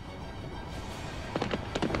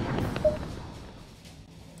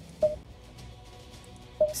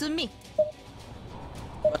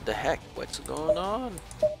 What the heck? What's going on?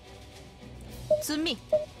 遵命。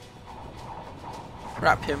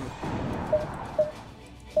 Trap him.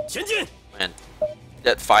 前进！ Man,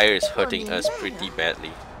 that fire is hurting us pretty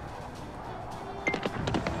badly.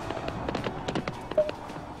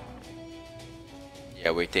 Yeah,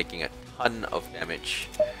 we're taking a ton of damage.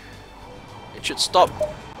 It should stop,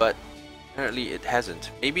 but apparently it hasn't.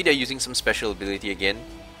 Maybe they're using some special ability again.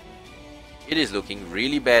 It is looking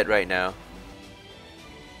really bad right now.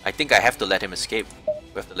 I think I have to let him escape.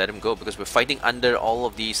 We have to let him go because we're fighting under all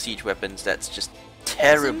of these siege weapons. That's just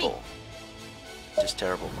terrible. Just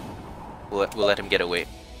terrible. We'll let him get away.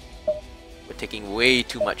 We're taking way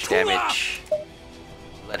too much damage.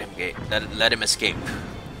 Let him escape.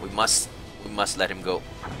 We must let him go.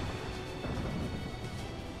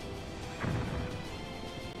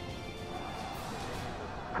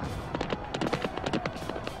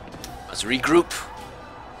 Let's regroup.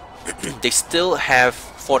 They still have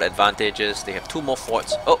fort advantages. They have 2 more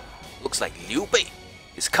forts. Oh, looks like Liu Bei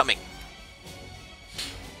is coming.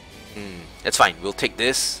 That's fine. We'll take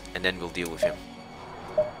this and then we'll deal with him.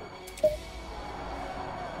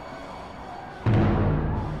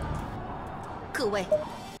 各位，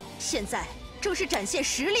现在正是展现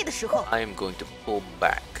实力的时候。 I am going to pull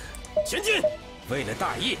back. 前进！ 为了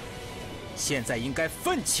大业，现在应该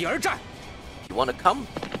奋起而战。 You wanna come?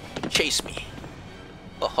 Chase me.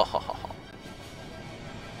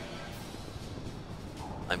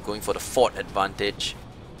 I'm going for the fort advantage.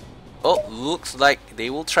 Oh, looks like they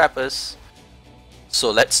will trap us. So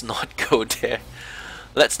let's not go there.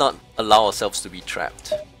 Let's not allow ourselves to be trapped.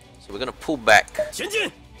 So we're gonna pull back. 前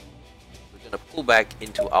进！ We're gonna pull back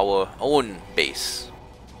into our own base.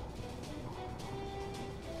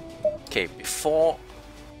 Okay, before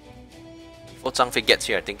Zhang Fei gets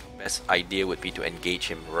here, I think the best idea would be to engage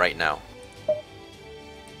him right now.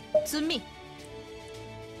 遵命。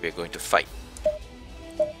 We're going to fight.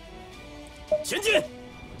 前进！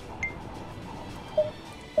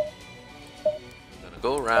 We're gonna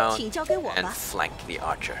go around 请交给我 and 吧。 flank the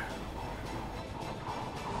archer.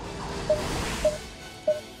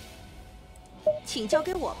 请交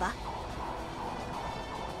给我吧。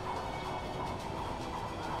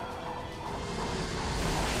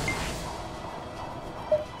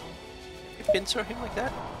 Can we pincer him like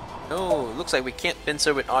that? No, looks like we can't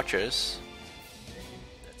pincer with archers.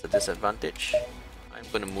 That's a disadvantage.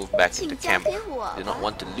 I'm gonna move back 请 into 交 camp. 给我 Do 吧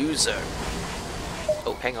not。want to lose her.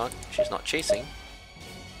 Oh, hang on. She's not chasing.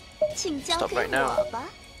 请交 Stop 给 right now. 我吧。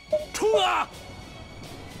冲啊！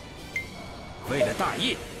为了大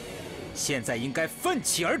义，现在应该奋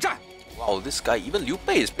起而战。 Wow, this guy, even Liu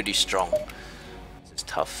Bei is pretty strong. This is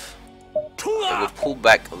tough. 冲 So 啊！ we'll pull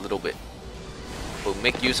back a little bit. We'll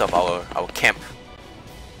make use of our camp.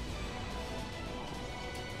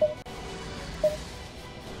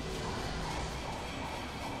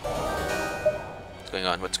 What's going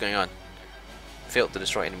on? What's going on? Failed to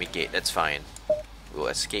destroy enemy gate. That's fine. We'll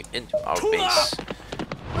escape into our base.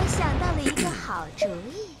 我想到了一个好主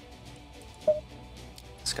意，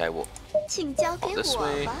 This guy will. 请交给 This 我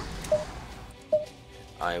way. 吧。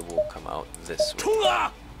 I will come out this way. 冲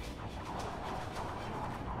啊！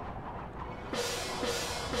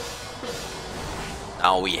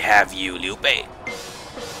 Now we have you, Liu Bei.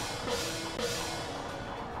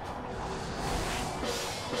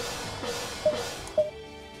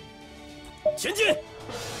 前进！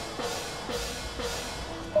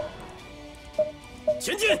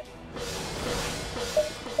前进！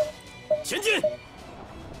前进！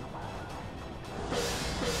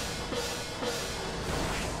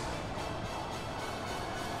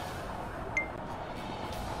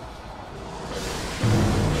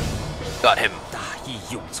 Got him. 大义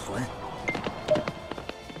永存。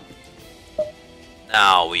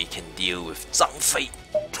 Now we can deal with Zhang Fei.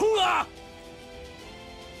 冲啊！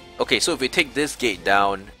 Okay, so if we take this gate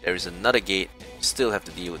down, there is another gate. We still have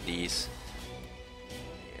to deal with these.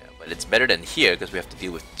 Yeah, but it's better than here because we have to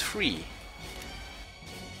deal with 3.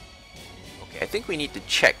 Okay, I think we need to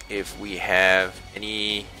check if we have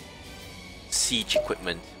any siege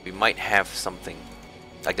equipment. We might have something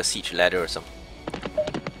like a siege ladder or something.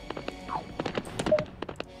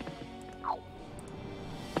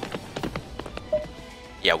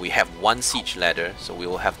 Yeah, we have 1 siege ladder, so we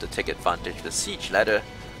will have to take advantage of the siege ladder.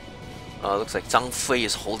 Looks like Zhang Fei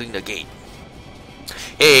is holding the gate.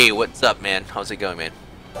 Hey, what's up, man? How's it going, man?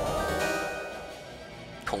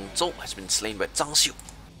 Kong Zhou has been slain by Zhang Xiu.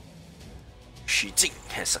 Xu Jing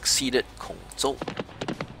has succeeded Kong Zhou.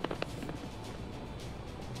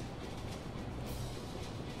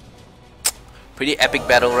 Pretty epic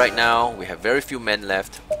battle right now. We have very few men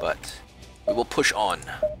left, but we will push on.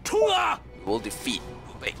 冲啊！ We will defeat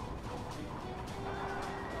Liu Bei.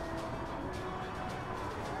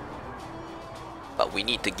 But we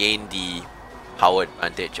need to gain the power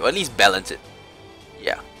advantage, or at least balance it.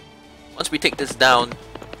 Yeah. Once we take this down,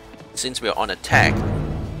 since we are on attack,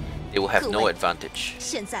 they will have no advantage.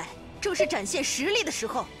 现在正是展现实力的时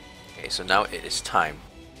候。 Okay, so now it is time.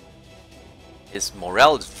 His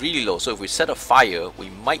morale is really low, so if we set a fire, we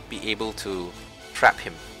might be able to trap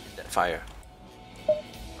him in that fire.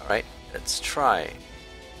 Alright, let's try.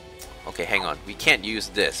 Okay, hang on. We can't use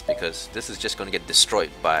this because this is just going to get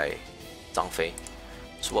destroyed by Zhang Fei.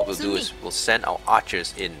 So what we'll do is we'll send our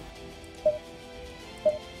archers in.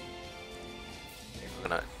 Okay, we're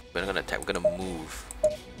not gonna attack, we're gonna move.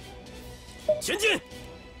 前进！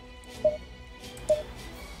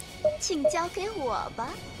请交给我吧。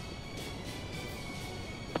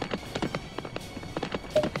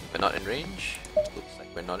 We're not in range? Looks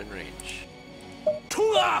like we're not in range.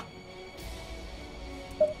 冲啊！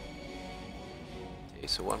 Okay,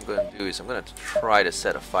 so what I'm gonna do is I'm gonna try to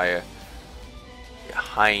set a fire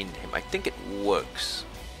behind him. I think it works.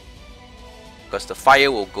 Because the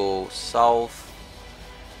fire will go south.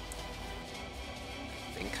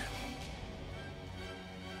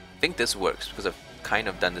 I think this works because I've kind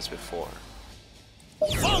of done this before.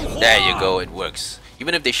 放火！ There you go, it works.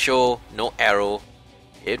 Even if they show no arrow,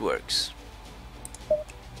 it works.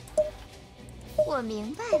 我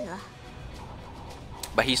明白了。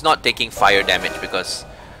 But he's not taking fire damage because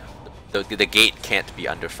the gate can't be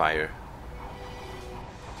under fire.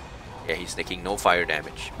 Yeah, he's taking no fire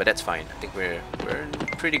damage, but that's fine. I think we're in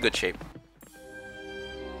pretty good shape.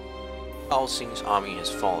 Bao Xing's army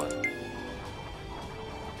has fallen.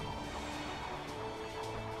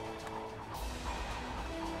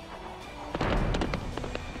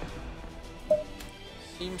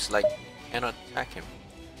 Seems like we cannot attack him.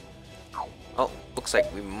 Oh, looks like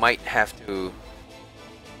we might have to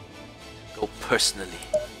go personally.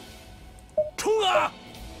 冲啊！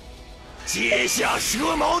接下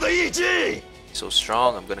蛇矛的一击！ So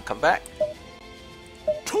strong, I'm gonna come back.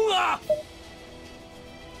 冲啊！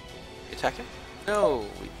 Attack him? No,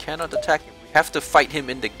 we cannot attack him. We have to fight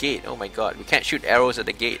him in the gate. Oh my god, we can't shoot arrows at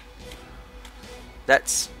the gate.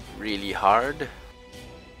 That's really hard.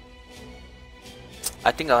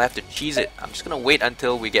 I think I'll have to cheese it. I'm just gonna wait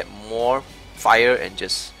until we get more fire and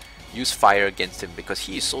just use fire against him because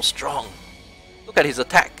he is so strong. Look at his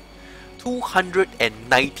attack.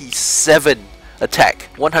 297 attack,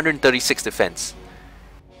 136 defense.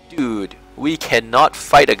 Dude, we cannot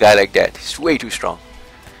fight a guy like that. He's way too strong.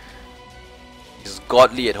 He's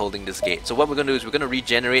godly at holding this gate. So what we're going to do is we're going to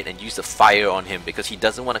regenerate and use the fire on him because he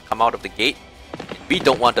doesn't want to come out of the gate. And we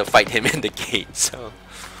don't want to fight him in the gate. So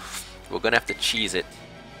we're going to have to cheese it.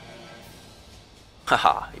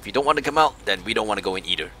 Haha, if you don't want to come out, then we don't want to go in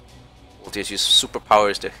either. We'll just use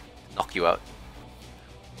superpowers to knock you out.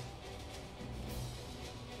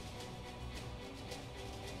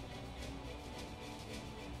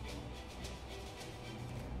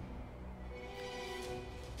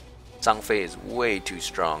 Zhang Fei is way too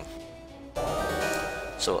strong.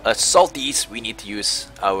 So as salties, we need to use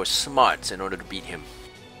our smarts in order to beat him.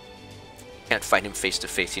 Can't fight him face to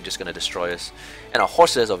face, he's just gonna destroy us. And our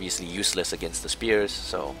horses obviously useless against the spears,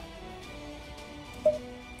 so...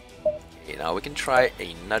 Okay, now we can try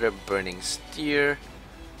another burning steer.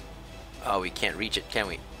 Oh, we can't reach it, can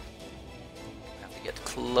we? Have to get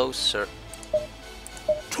closer.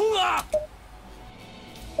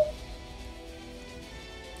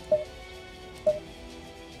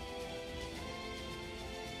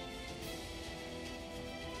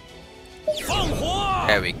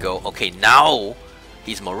 There we go. Okay, now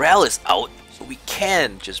his morale is out, so we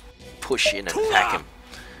can just push in and attack him.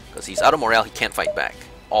 Because he's out of morale, he can't fight back.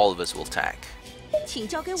 All of us will attack. 请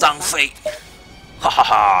交给我吧。 Zhang Fei! Ha ha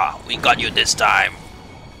ha! We got you this time!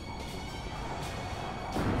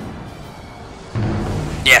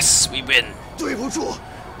 Yes, we win! 对不住，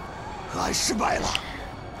俺失败了。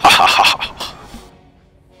 Ha ha ha ha!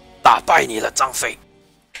 打败你了，张飞!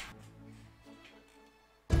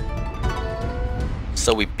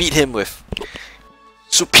 So we beat him with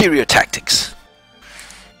superior tactics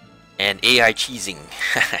and AI cheesing.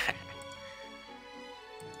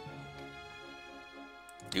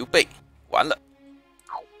 Liu Bei, 完了.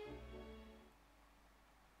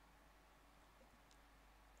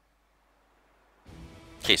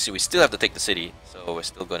 Okay, so we still have to take the city, so we're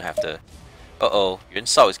still gonna have to... Uh-oh, Yuan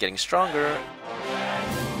Shao is getting stronger.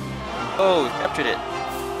 Oh, we captured it.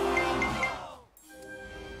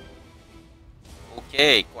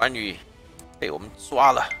 Okay, 关羽被我们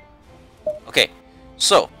抓了. Okay,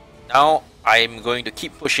 so now I'm going to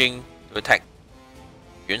keep pushing to attack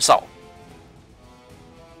Yuan Shao.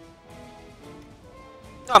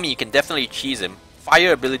 I mean, you can definitely cheese him.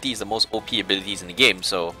 Fire ability is the most OP abilities in the game,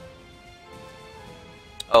 so...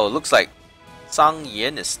 Oh, it looks like Zhang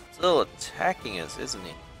Yan is still attacking us, isn't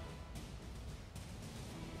he?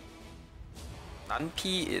 Nan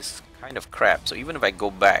Pi is kind of crap, so even if I go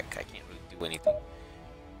back, I can't really do anything.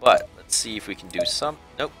 But let's see if we can do some.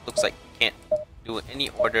 Nope, looks like we can't do any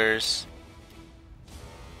orders.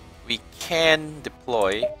 We can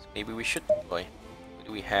deploy, so maybe we should deploy. What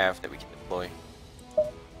do we have that we can deploy?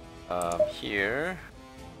 Here.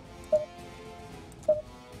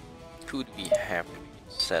 Who do we have that we can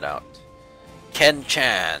set out? Ken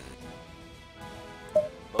Chan.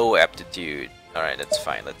 Bow aptitude. Alright, that's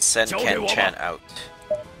fine. Let's send Ken Chan out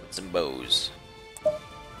with some bows.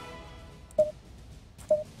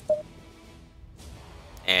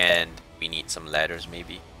 And we need some ladders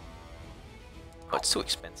maybe. Oh, it's too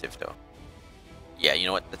expensive though. Yeah, you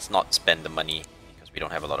know what? Let's not spend the money because we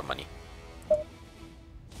don't have a lot of money.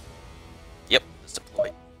 Yep, let's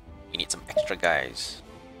deploy. We need some extra guys.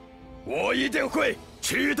 我一定会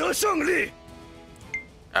取得胜利。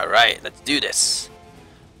 Alright, let's do this.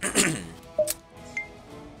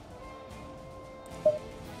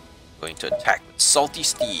 Going to attack with Salty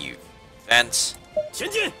Steve. Advance. 前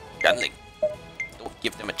进！ Gunling. Don't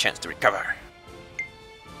give them a chance to recover.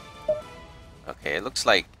 Okay, it looks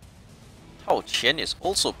like Tao Qian is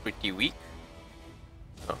also pretty weak.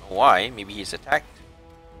 I don't know why. Maybe he's attacked.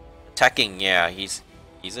 Attacking, yeah, he's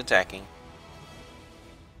attacking.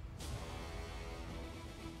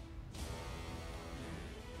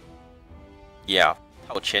 Yeah,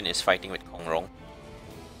 Tao Qian is fighting with Kong Rong.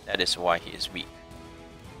 That is why he is weak.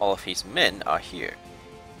 All of his men are here.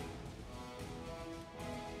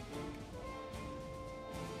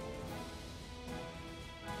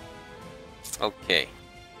 Okay.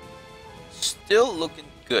 Still looking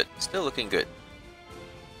good. Still looking good.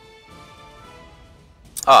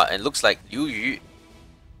 Ah, and looks like Liu Yu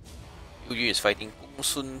is fighting Gong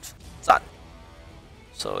Sun Zan.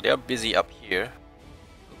 So they are busy up here.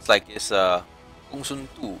 Looks like this Gong Sun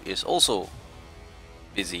Tu is also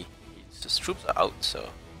busy. His troops are out, so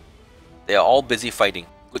they are all busy fighting.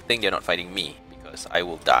 Good thing they're not fighting me because I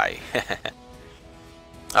will die.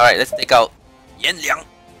 Alright, let's take out Yan Liang.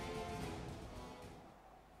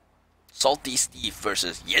 Salty Steve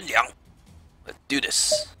versus Yan Liang. Let's do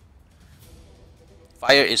this.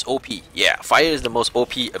 Fire is OP. Yeah, fire is the most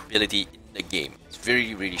OP ability in the game. It's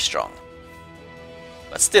very, really strong.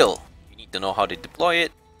 But still, you need to know how to deploy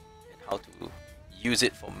it and how to use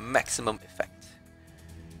it for maximum effect.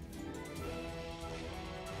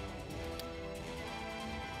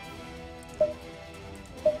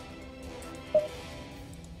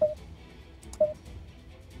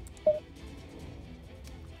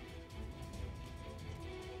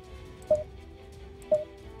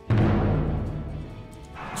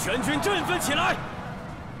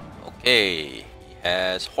 Okay, he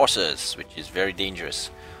has horses, which is very dangerous.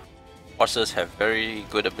 Horses have very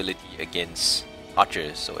good ability against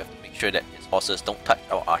archers, so we have to make sure that his horses don't touch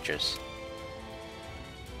our archers.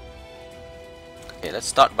 Okay, let's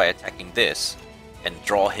start by attacking this and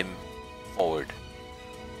draw him forward.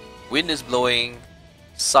 Wind is blowing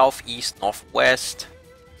southeast, northwest.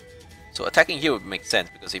 So attacking here would make sense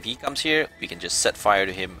because if he comes here, we can just set fire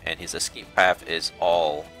to him and his escape path is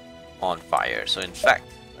all on fire. So in fact,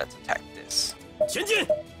 let's attack this.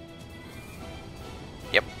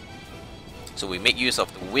 Yep. So we make use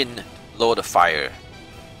of the wind to blow the fire.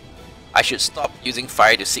 I should stop using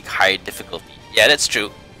fire to seek high difficulty. Yeah, that's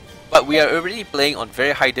true. But we are already playing on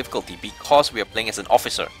very high difficulty because we are playing as an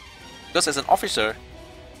officer. Because as an officer,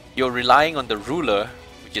 you're relying on the ruler,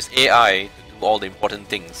 which is AI, to do all the important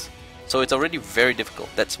things. So it's already very difficult.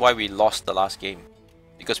 That's why we lost the last game.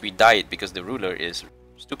 Because we died because the ruler is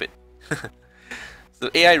stupid. So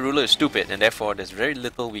AI ruler is stupid and therefore there's very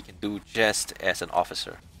little we can do just as an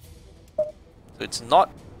officer. So it's not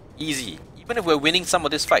easy. Even if we're winning some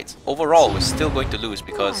of these fights, overall we're still going to lose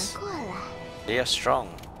because they are strong.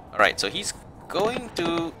 Alright, so he's going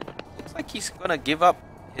to... looks like he's gonna give up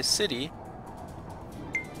his city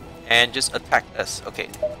and just attack us. Okay,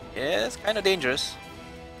 yeah, it's kind of dangerous.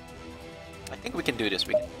 I think we can do this.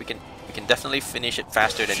 We can definitely finish it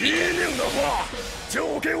faster than he can.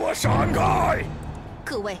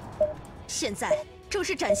 各位，现在正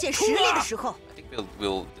是展现实力的时候。 I think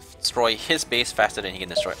we'll destroy his base faster than he can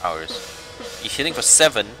destroy ours. He's hitting for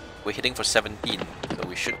 7. We're hitting for 17, so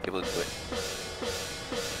we should be able to do it.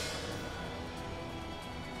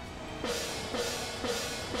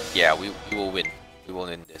 Yeah, we will win. We will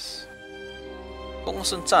win this.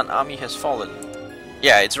 Gongsun Zan army has fallen.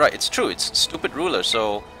 Yeah, it's right. It's true. It's stupid ruler.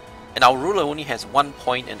 So, and our ruler only has 1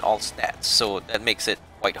 point in all stats, so that makes it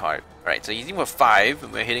quite hard. Right. So he's hitting for 5,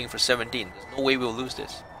 and we're hitting for 17. There's no way we'll lose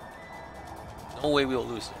this. No way we'll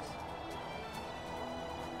lose this.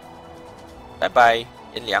 Bye bye,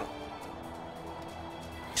 Yin Liang.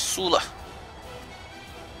 输了。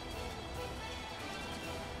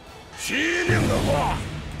司令的话，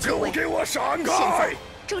就给我闪现开！在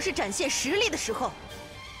正是展现实力的时候。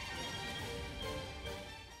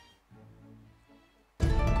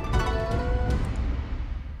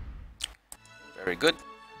 Very good.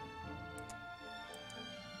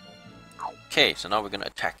 Okay, so now we're gonna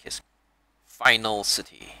attack his final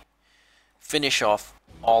city. Finish off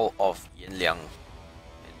all of Yin Liang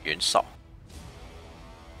and Yuan Shao.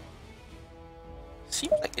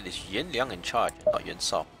 Seems like it is Yin Liang in charge and not Yuan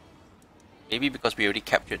Shao. Maybe because we already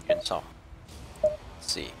captured Yuan Shao.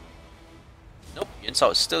 Let's see. Nope, Yuan Shao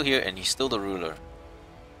is still here and he's still the ruler.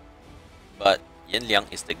 But Yin Liang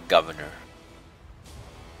is the governor.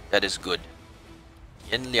 That is good.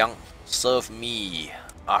 Yin Liang serve me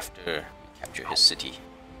after we capture his city.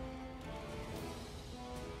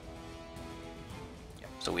 Yeah,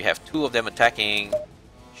 so we have 2 of them attacking.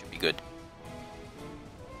 Should be good.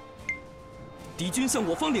 敌军向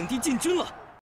我方领地进军了。